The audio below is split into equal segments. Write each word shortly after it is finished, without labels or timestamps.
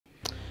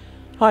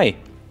Hi,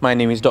 my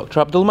name is Dr.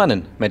 Abdul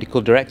Manan,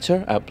 Medical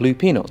Director at Blue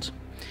Peanut.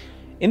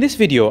 In this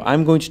video,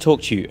 I'm going to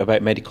talk to you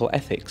about medical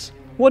ethics.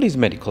 What is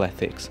medical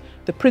ethics?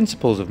 The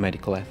principles of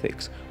medical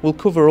ethics. We'll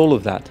cover all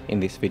of that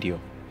in this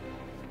video.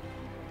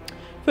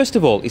 First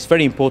of all, it's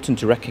very important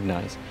to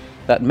recognize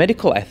that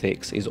medical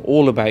ethics is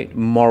all about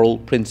moral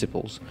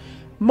principles.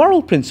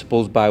 Moral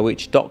principles by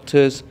which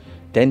doctors,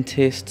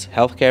 dentists,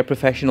 healthcare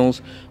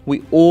professionals,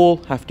 we all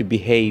have to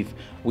behave,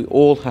 we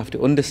all have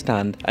to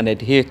understand and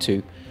adhere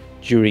to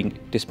during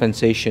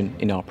dispensation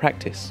in our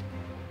practice.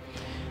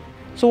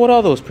 So what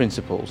are those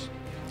principles?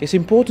 It's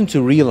important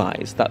to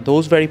realize that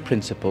those very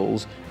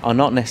principles are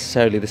not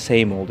necessarily the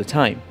same all the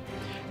time.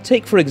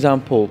 Take, for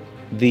example,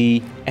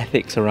 the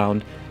ethics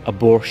around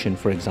abortion,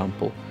 for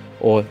example,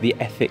 or the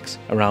ethics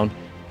around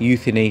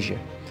euthanasia.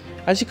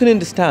 As you can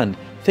understand,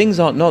 things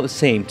are not the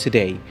same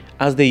today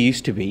as they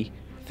used to be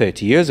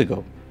 30 years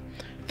ago.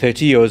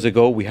 30 years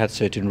ago, we had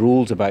certain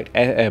rules about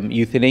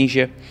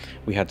euthanasia,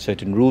 we had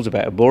certain rules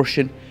about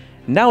abortion.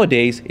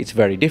 Nowadays, it's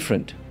very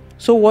different.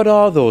 So what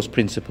are those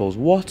principles?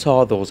 What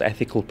are those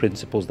ethical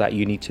principles that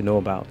you need to know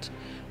about?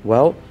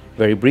 Well,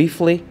 very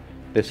briefly,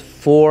 there's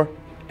 4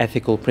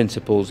 ethical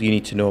principles you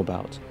need to know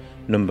about.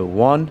 Number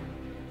 1,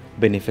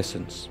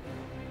 beneficence.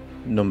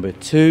 Number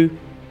 2,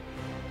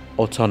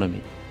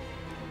 autonomy.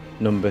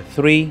 Number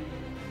 3,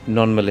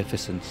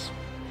 nonmaleficence.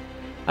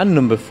 And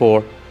number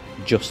 4,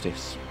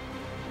 justice.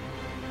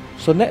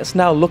 So let's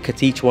now look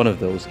at each one of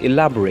those,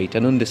 elaborate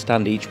and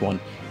understand each one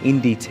in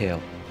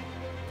detail.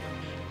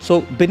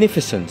 So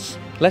beneficence,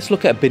 let's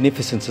look at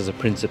beneficence as a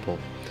principle,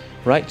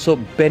 right? So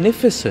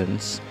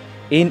beneficence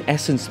in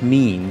essence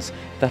means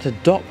that a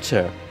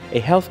doctor,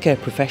 a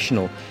healthcare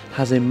professional,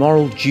 has a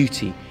moral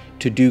duty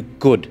to do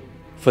good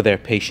for their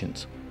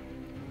patients,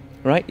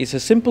 right? It's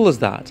as simple as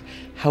that.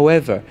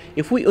 However,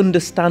 if we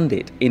understand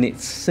it in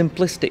its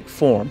simplistic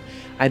form,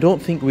 I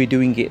don't think we're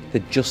doing it the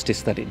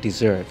justice that it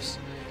deserves.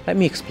 Let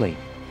me explain.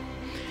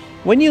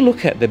 When you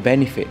look at the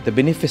benefit, the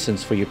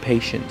beneficence for your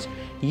patient,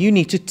 you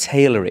need to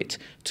tailor it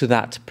to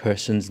that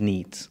person's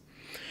needs.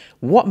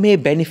 What may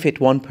benefit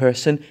one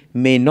person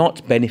may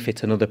not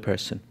benefit another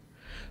person.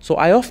 So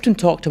I often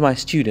talk to my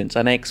students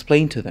and I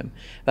explain to them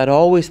that I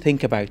always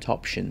think about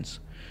options.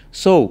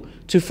 So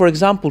to, for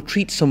example,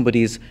 treat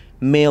somebody's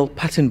male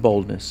pattern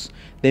baldness,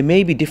 there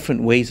may be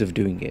different ways of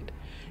doing it.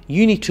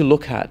 You need to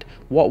look at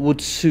what would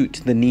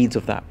suit the needs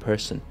of that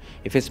person.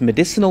 If it's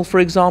medicinal,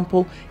 for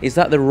example, is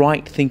that the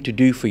right thing to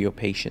do for your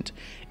patient?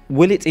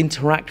 Will it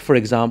interact, for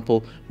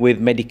example, with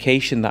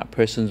medication that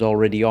person's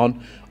already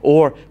on?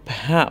 Or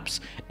perhaps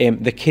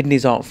the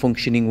kidneys aren't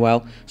functioning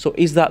well. So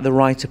is that the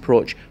right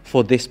approach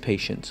for this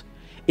patient?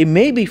 It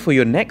may be for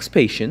your next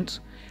patient,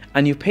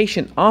 and your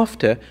patient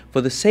after,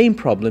 for the same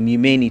problem, you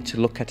may need to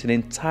look at an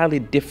entirely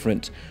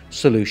different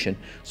solution.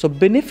 So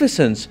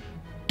beneficence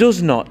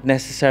does not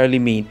necessarily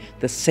mean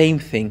the same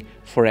thing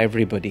for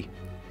everybody.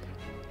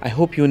 I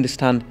hope you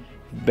understand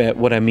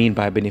what I mean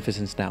by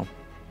beneficence now.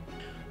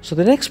 So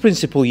the next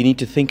principle you need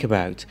to think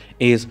about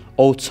is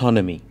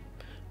autonomy.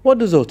 What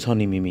does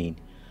autonomy mean?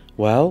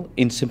 Well,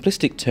 in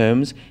simplistic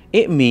terms,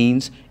 it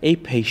means a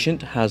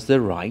patient has the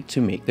right to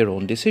make their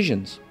own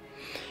decisions.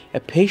 A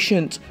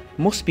patient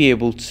must be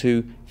able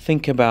to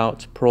think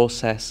about,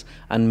 process,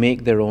 and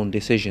make their own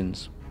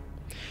decisions.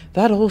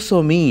 That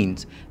also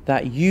means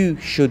that you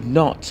should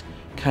not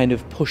kind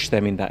of push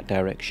them in that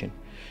direction.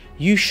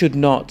 You should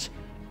not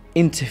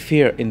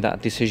interfere in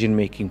that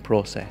decision-making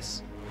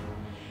process.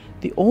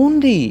 The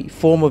only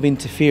form of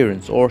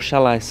interference, or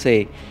shall I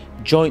say,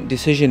 joint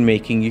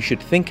decision-making you should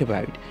think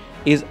about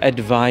is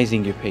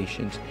advising your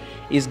patient,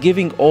 is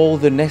giving all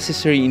the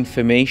necessary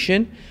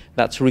information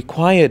that's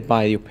required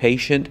by your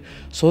patient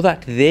so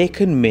that they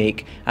can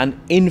make an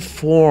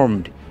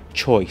informed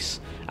choice,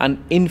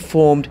 an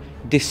informed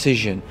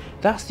decision.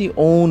 That's the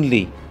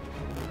only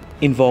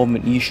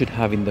involvement you should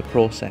have in the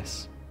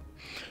process.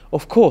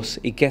 Of course,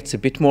 it gets a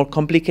bit more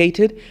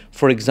complicated.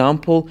 For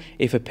example,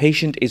 if a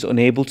patient is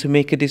unable to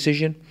make a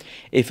decision,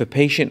 if a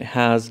patient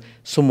has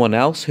someone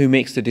else who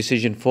makes the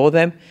decision for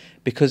them,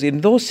 because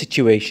in those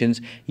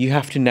situations, you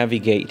have to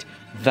navigate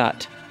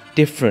that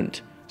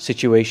different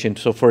situation.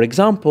 So for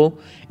example,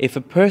 if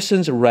a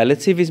person's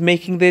relative is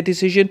making their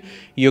decision,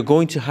 you're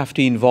going to have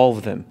to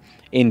involve them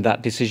in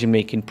that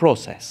decision-making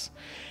process.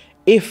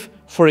 If,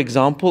 for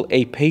example,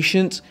 a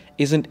patient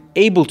isn't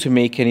able to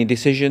make any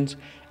decisions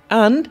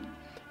and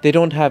they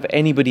don't have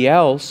anybody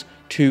else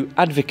to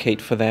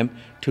advocate for them,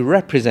 to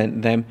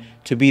represent them,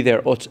 to be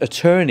their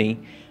attorney,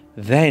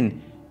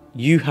 then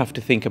you have to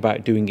think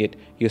about doing it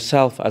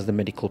yourself as the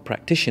medical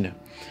practitioner.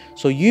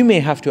 So you may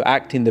have to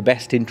act in the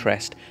best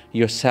interest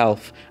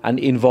yourself and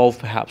involve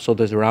perhaps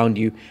others around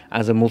you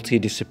as a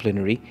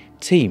multidisciplinary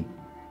team.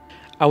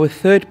 Our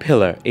third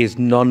pillar is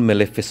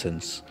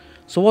nonmaleficence.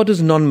 So what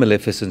does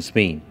nonmaleficence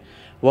mean?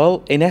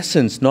 Well, in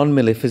essence,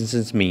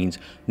 nonmaleficence means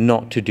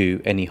not to do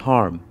any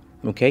harm.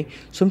 Okay,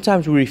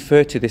 sometimes we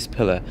refer to this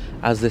pillar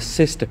as the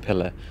sister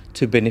pillar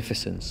to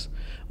beneficence.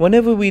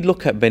 Whenever we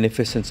look at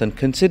beneficence and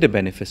consider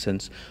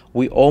beneficence,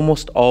 we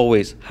almost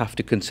always have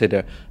to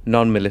consider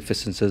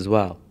non-maleficence as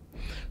well.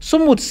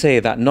 Some would say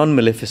that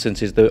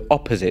non-maleficence is the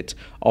opposite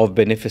of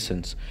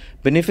beneficence.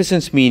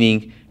 Beneficence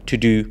meaning to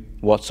do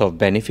what's of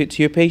benefit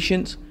to your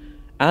patients,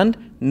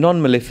 and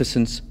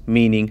non-maleficence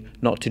meaning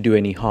not to do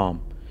any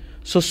harm.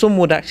 So some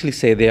would actually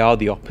say they are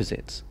the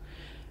opposites.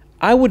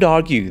 I would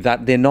argue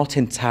that they're not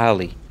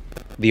entirely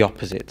the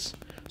opposites.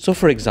 So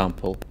for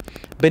example,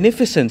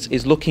 beneficence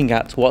is looking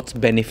at what's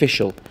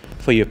beneficial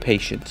for your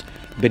patient.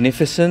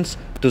 Beneficence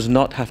does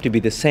not have to be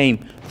the same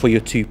for your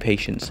two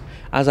patients.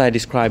 As I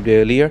described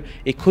earlier,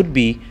 it could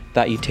be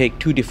that you take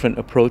two different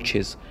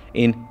approaches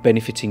in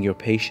benefiting your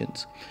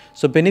patients.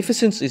 So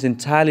beneficence is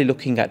entirely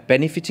looking at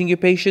benefiting your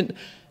patient,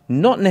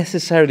 not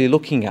necessarily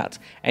looking at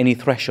any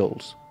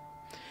thresholds.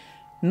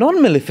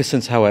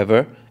 Non-maleficence,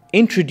 however,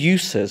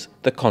 introduces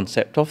the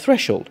concept of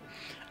threshold,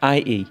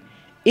 i.e.,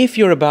 if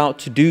you're about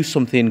to do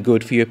something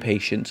good for your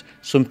patient,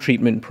 some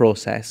treatment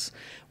process,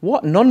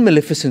 what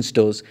non-maleficence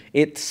does,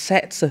 it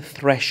sets a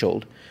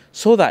threshold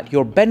so that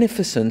your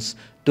beneficence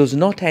does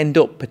not end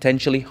up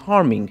potentially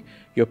harming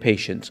your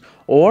patient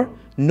or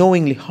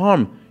knowingly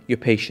harm your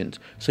patient.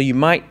 So you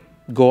might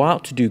go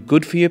out to do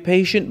good for your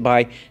patient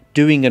by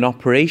doing an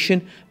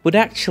operation, but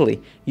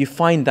actually you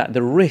find that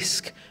the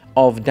risk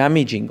of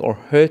damaging or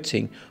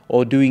hurting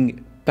or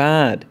doing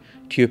bad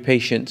to your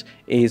patient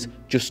is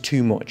just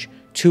too much,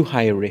 too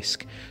high a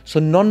risk. So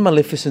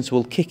non-maleficence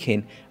will kick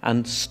in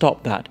and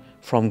stop that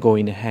from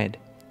going ahead.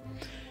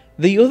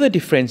 The other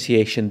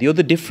differentiation, the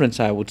other difference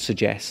I would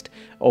suggest,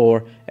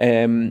 or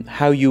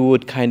how you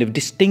would kind of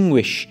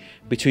distinguish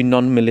between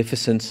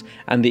non-maleficence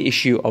and the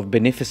issue of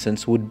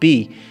beneficence would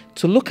be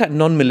to look at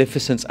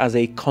non-maleficence as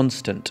a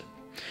constant.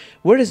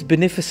 Whereas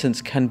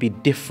beneficence can be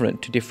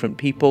different to different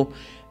people,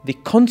 the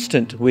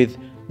constant with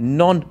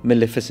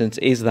non-maleficence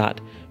is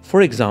that,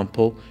 for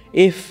example,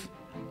 if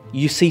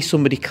you see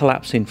somebody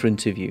collapse in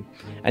front of you,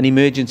 an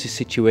emergency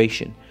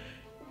situation,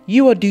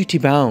 you are duty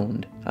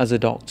bound as a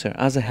doctor,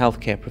 as a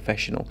healthcare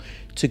professional,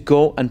 to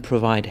go and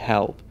provide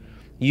help.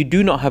 You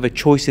do not have a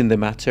choice in the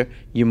matter,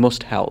 you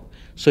must help.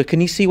 So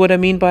can you see what I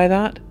mean by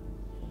that?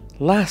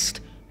 Last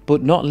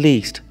but not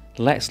least,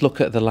 let's look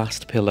at the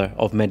last pillar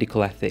of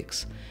medical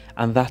ethics,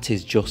 and that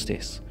is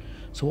justice.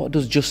 So what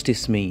does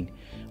justice mean?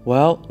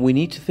 Well, we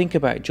need to think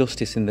about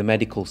justice in the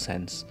medical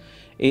sense.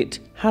 It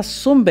has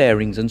some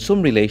bearings and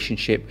some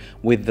relationship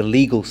with the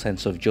legal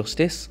sense of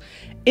justice,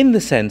 in the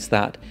sense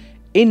that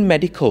in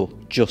medical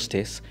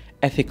justice,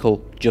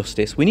 ethical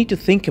justice, we need to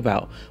think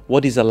about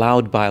what is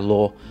allowed by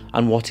law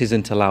and what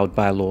isn't allowed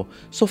by law.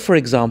 So for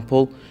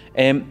example,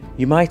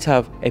 you might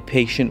have a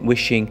patient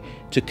wishing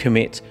to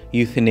commit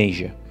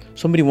euthanasia.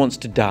 Somebody wants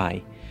to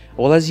die.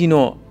 Well, as you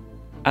know,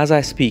 as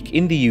I speak,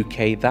 in the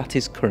UK, that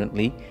is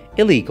currently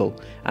illegal,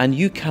 and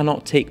you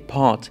cannot take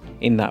part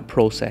in that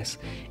process.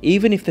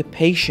 Even if the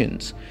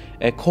patient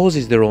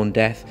causes their own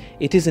death,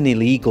 it is an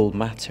illegal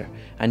matter,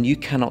 and you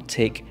cannot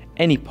take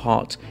any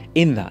part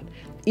in that.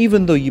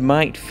 Even though you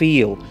might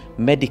feel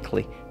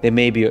medically there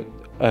may be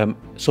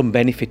some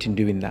benefit in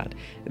doing that,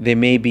 there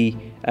may be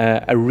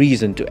a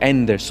reason to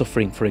end their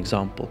suffering, for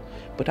example.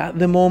 But at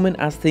the moment,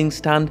 as things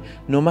stand,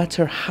 no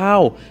matter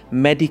how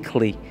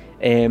medically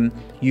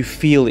you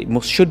feel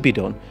it should be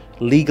done,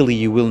 legally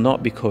you will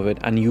not be covered,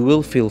 and you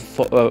will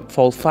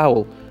fall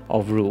foul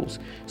of rules.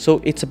 So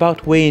it's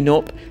about weighing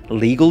up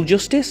legal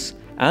justice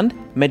and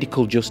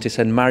medical justice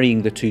and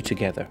marrying the two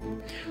together.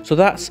 So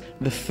that's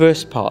the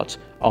first part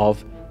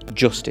of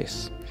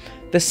justice.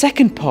 The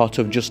second part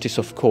of justice,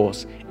 of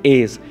course,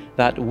 is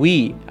that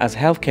we as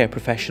healthcare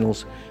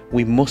professionals,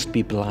 we must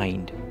be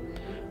blind.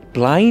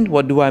 Blind,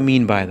 what do I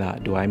mean by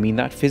that? Do I mean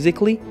that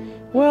physically?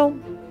 Well,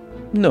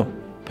 no,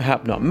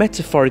 perhaps not.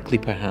 Metaphorically,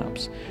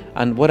 perhaps.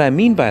 And what I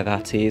mean by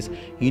that is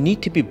you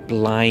need to be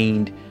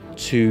blind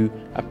to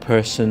a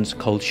person's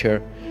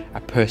culture, a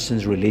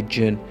person's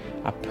religion,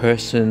 a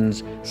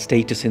person's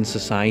status in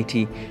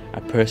society,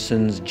 a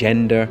person's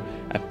gender,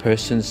 a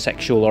person's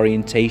sexual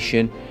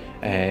orientation,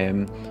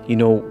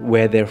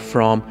 where they're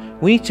from.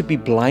 We need to be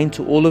blind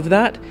to all of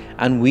that,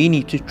 and we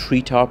need to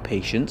treat our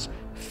patients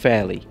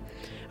fairly.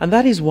 And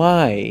that is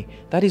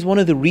one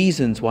of the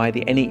reasons why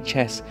the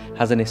NHS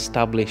has an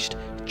established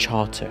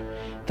charter.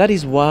 That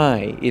is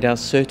why it has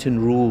certain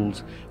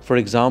rules. For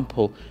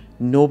example,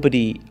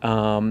 nobody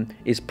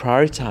is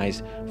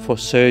prioritized for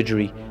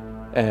surgery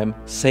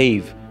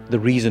save the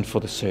reason for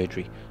the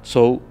surgery.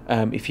 So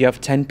if you have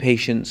 10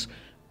 patients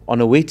on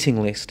a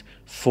waiting list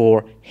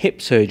for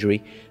hip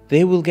surgery,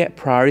 they will get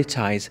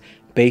prioritized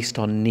based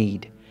on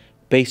need,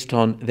 based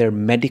on their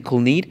medical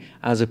need,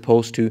 as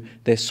opposed to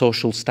their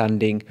social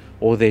standing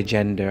or their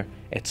gender,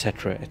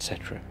 etc.,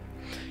 etc.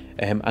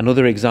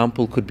 Another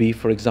example could be,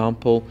 for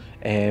example,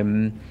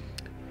 in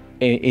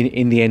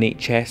the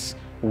NHS,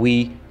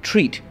 we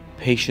treat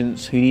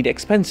patients who need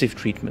expensive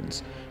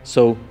treatments.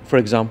 So, for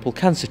example,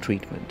 cancer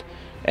treatment.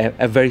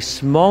 A very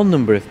small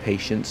number of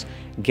patients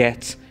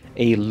get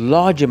a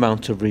large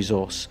amount of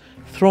resource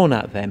thrown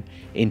at them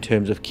in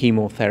terms of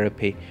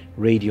chemotherapy,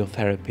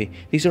 radiotherapy.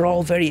 These are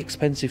all very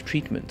expensive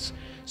treatments.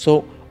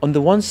 So on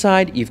the one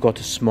side, you've got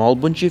a small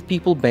bunch of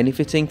people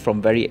benefiting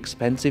from very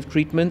expensive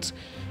treatments,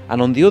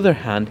 and on the other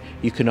hand,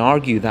 you can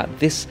argue that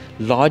this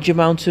large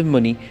amount of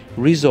money,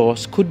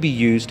 resource, could be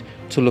used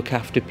to look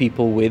after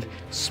people with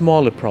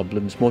smaller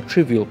problems, more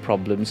trivial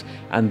problems,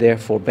 and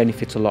therefore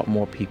benefit a lot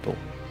more people.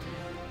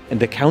 And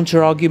the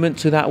counter argument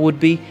to that would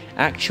be,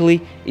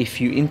 actually,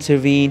 if you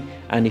intervene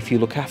and if you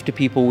look after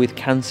people with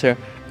cancer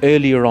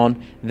earlier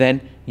on,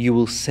 then you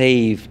will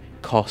save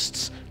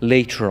costs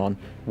later on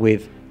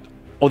with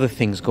other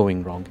things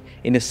going wrong.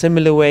 In a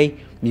similar way,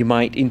 you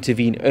might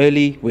intervene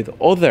early with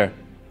other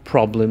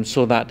problems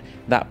so that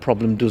that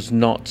problem does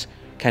not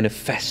kind of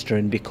fester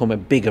and become a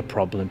bigger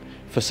problem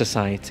for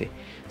society.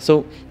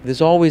 So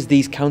there's always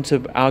these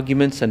counter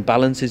arguments and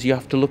balances you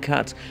have to look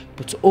at,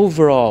 but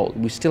overall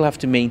we still have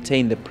to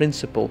maintain the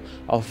principle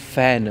of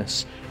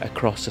fairness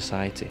across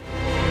society.